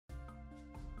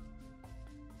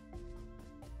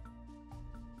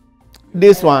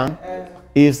This one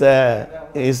is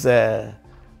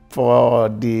for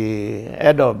the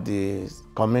head of the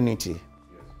community.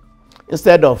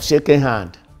 Instead of shaking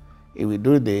hand, he will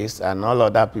do this, and all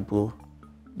other people,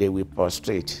 they will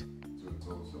prostrate.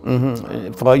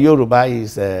 For Yoruba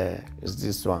is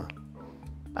this one.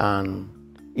 And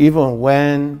even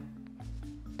when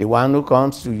the one who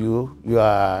comes to you, you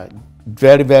are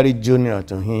very, very junior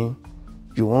to him,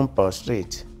 you won't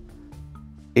prostrate.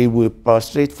 He will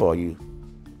prostrate for you.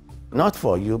 Not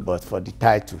for you, but for the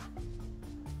title.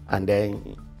 And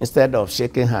then instead of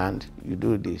shaking hand, you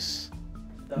do this.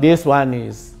 This one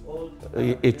is,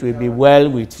 it will be well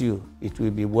with you. It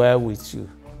will be well with you.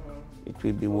 It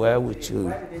will be well with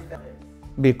you.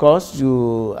 Because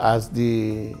you, as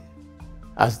the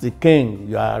king,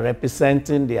 you are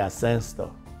representing the ancestor.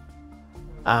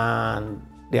 And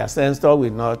the ancestor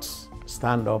will not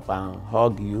stand up and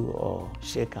hug you or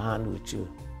shake hand with you.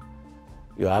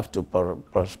 You have to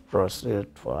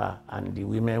prostrate for her, and the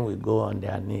women will go on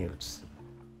their knees.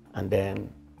 And then,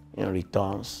 in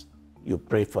returns, you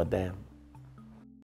pray for them.